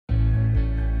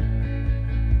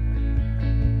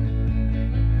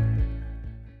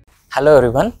Hello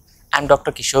everyone, I am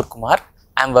Dr. Kishore Kumar.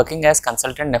 I am working as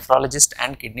consultant nephrologist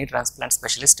and kidney transplant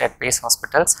specialist at Pace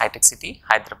Hospitals, High-Tech City,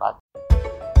 Hyderabad.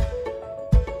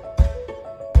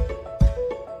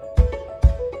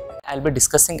 I will be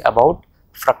discussing about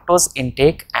fructose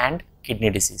intake and kidney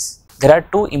disease. There are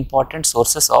two important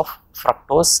sources of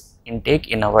fructose intake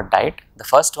in our diet. The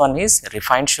first one is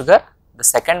refined sugar, the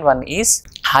second one is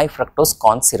high fructose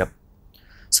corn syrup.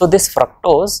 So this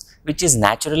fructose, which is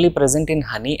naturally present in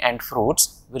honey and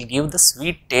fruits, will give the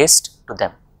sweet taste to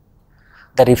them.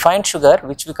 The refined sugar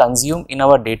which we consume in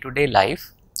our day-to-day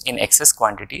life in excess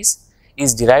quantities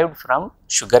is derived from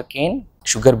sugarcane,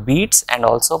 sugar beets and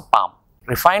also palm.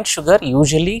 Refined sugar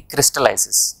usually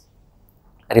crystallizes.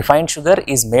 Refined sugar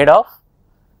is made of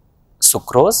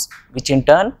sucrose, which in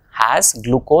turn has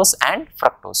glucose and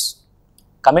fructose.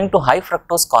 Coming to high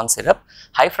fructose corn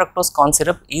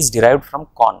syrup is derived from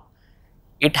corn.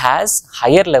 It has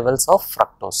higher levels of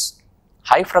fructose.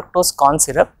 High fructose corn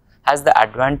syrup has the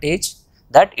advantage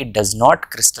that it does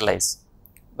not crystallize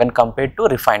when compared to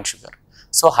refined sugar.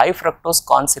 So high fructose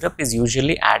corn syrup is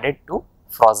usually added to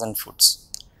frozen foods.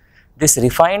 This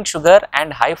refined sugar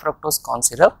and high fructose corn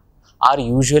syrup are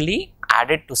usually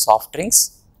added to soft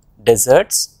drinks,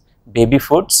 desserts, baby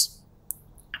foods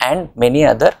and many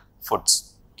other foods.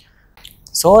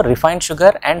 So refined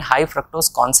sugar and high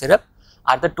fructose corn syrup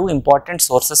are the two important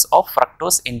sources of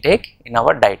fructose intake in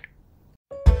our diet.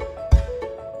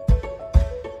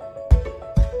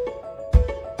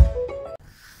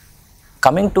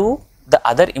 Coming to the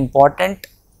other important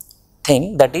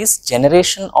thing, that is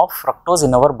generation of fructose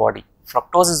in our body.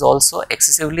 Fructose is also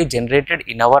excessively generated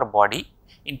in our body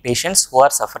in patients who are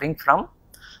suffering from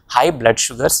high blood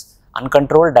sugars,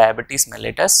 uncontrolled diabetes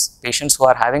mellitus, patients who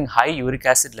are having high uric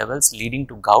acid levels leading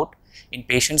to gout, in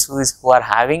patients who are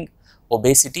having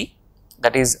obesity,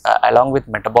 that is along with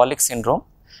metabolic syndrome,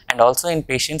 and also in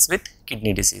patients with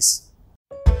kidney disease.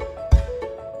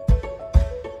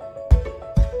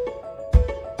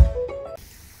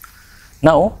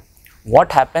 Now,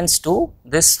 what happens to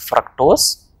this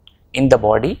fructose in the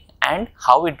body and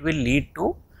how it will lead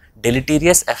to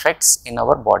deleterious effects in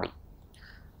our body?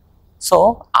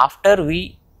 So, after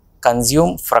we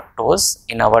consume fructose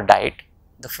in our diet,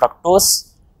 the fructose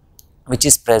which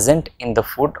is present in the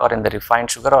food or in the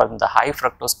refined sugar or in the high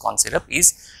fructose corn syrup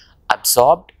is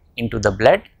absorbed into the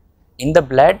blood. In the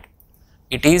blood,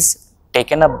 it is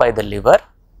taken up by the liver,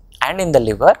 and in the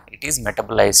liver it is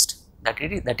metabolized,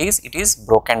 that is it is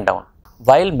broken down.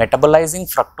 While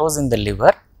metabolizing fructose in the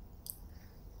liver,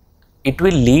 it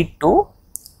will lead to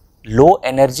low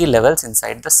energy levels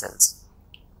inside the cells.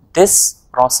 This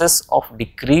process of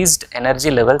decreased energy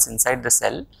levels inside the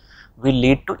cell will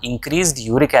lead to increased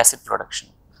uric acid production.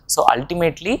 So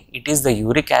ultimately it is the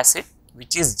uric acid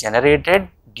which is generated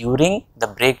during the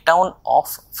breakdown of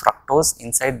fructose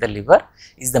inside the liver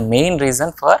is the main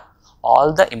reason for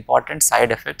all the important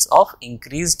side effects of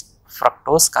increased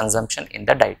fructose consumption in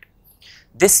the diet.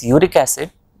 This uric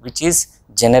acid which is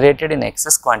generated in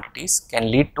excess quantities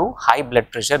can lead to high blood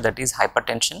pressure, that is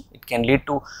hypertension. It can lead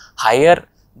to higher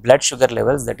blood sugar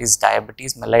levels, that is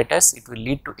diabetes mellitus. It will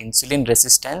lead to insulin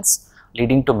resistance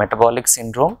leading to metabolic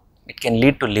syndrome. It can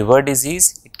lead to liver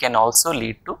disease. It can also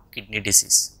lead to kidney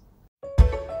disease.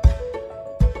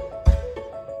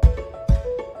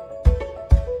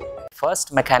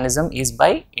 First mechanism is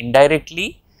by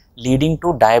indirectly leading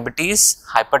to diabetes,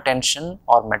 hypertension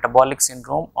or metabolic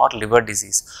syndrome or liver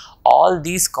disease. All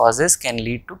these causes can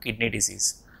lead to kidney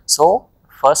disease. So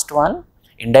first one,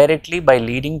 indirectly by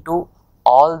leading to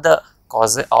all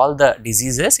the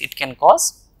diseases, it can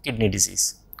cause kidney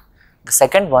disease. The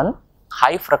second one,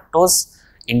 high fructose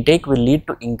intake will lead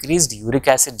to increased uric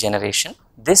acid generation.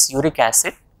 This uric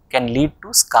acid can lead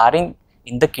to scarring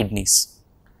in the kidneys.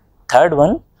 Third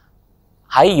one,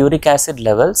 high uric acid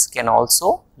levels can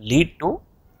also lead to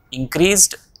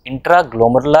increased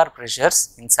intraglomerular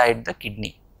pressures inside the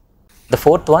kidney. The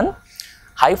fourth one,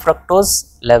 high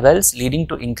fructose levels leading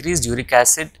to increased uric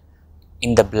acid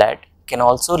in the blood can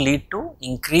also lead to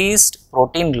increased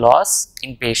protein loss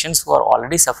in patients who are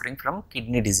already suffering from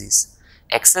kidney disease.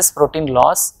 Excess protein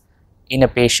loss in a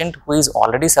patient who is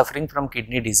already suffering from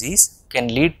kidney disease can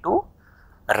lead to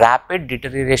rapid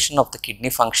deterioration of the kidney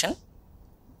function,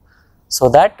 so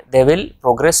that they will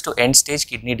progress to end stage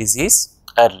kidney disease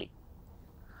early.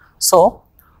 So,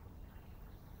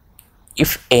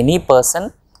 if any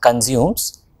person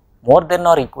consumes more than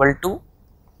or equal to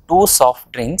 2 soft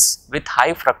drinks with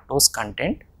high fructose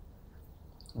content,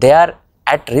 they are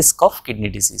at risk of kidney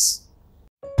disease.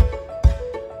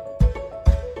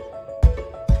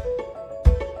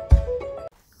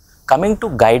 Coming to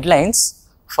guidelines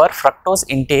for fructose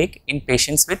intake in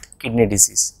patients with kidney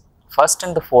disease. First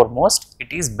and the foremost,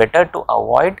 it is better to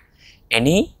avoid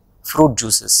any fruit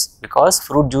juices because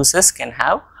fruit juices can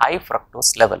have high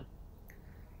fructose level.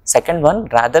 Second one,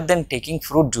 rather than taking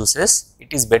fruit juices,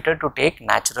 it is better to take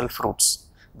natural fruits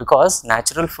because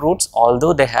natural fruits,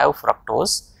 although they have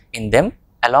fructose in them,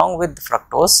 along with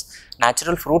fructose,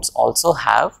 natural fruits also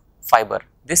have fiber.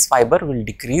 This fiber will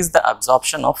decrease the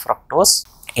absorption of fructose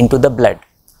into the blood.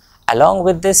 Along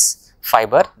with this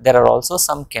fiber, there are also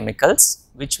some chemicals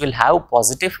which will have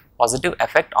positive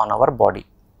effect on our body.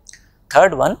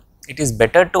 Third one, it is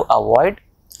better to avoid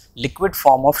liquid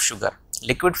form of sugar.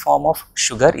 Liquid form of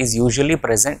sugar is usually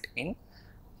present in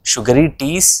sugary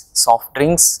teas, soft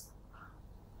drinks,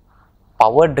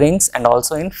 power drinks, and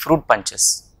also in fruit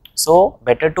punches. So,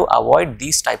 better to avoid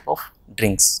these type of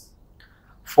drinks.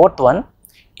 Fourth one,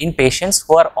 in patients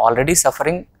who are already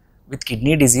suffering with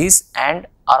kidney disease and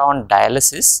are on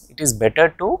dialysis, it is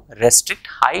better to restrict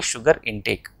high sugar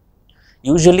intake.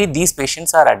 Usually these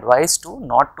patients are advised to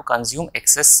not to consume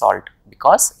excess salt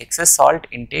because excess salt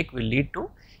intake will lead to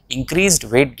increased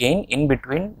weight gain in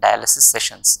between dialysis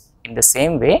sessions. In the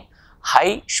same way,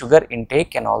 high sugar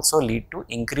intake can also lead to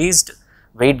increased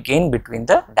weight gain between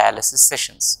the dialysis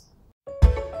sessions.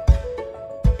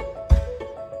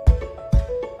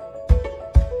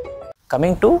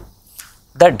 Coming to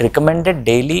the recommended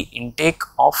daily intake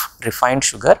of refined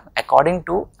sugar, according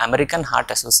to American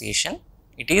Heart Association,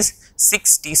 it is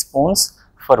 6 teaspoons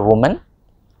for women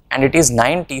and it is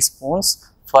 9 teaspoons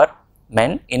for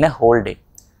men in a whole day.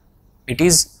 It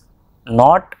is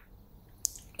not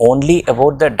only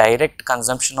about the direct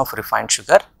consumption of refined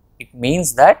sugar, it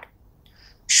means that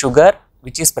sugar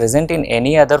which is present in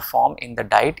any other form in the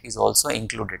diet is also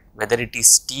included, whether it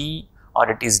is tea or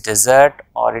it is dessert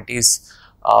or it is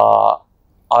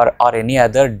or any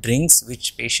other drinks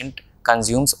which patient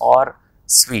consumes or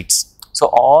sweets. So,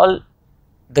 all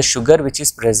the sugar which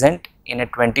is present in a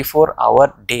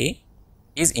 24-hour day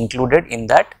is included in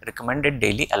that recommended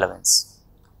daily allowance.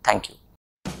 Thank you.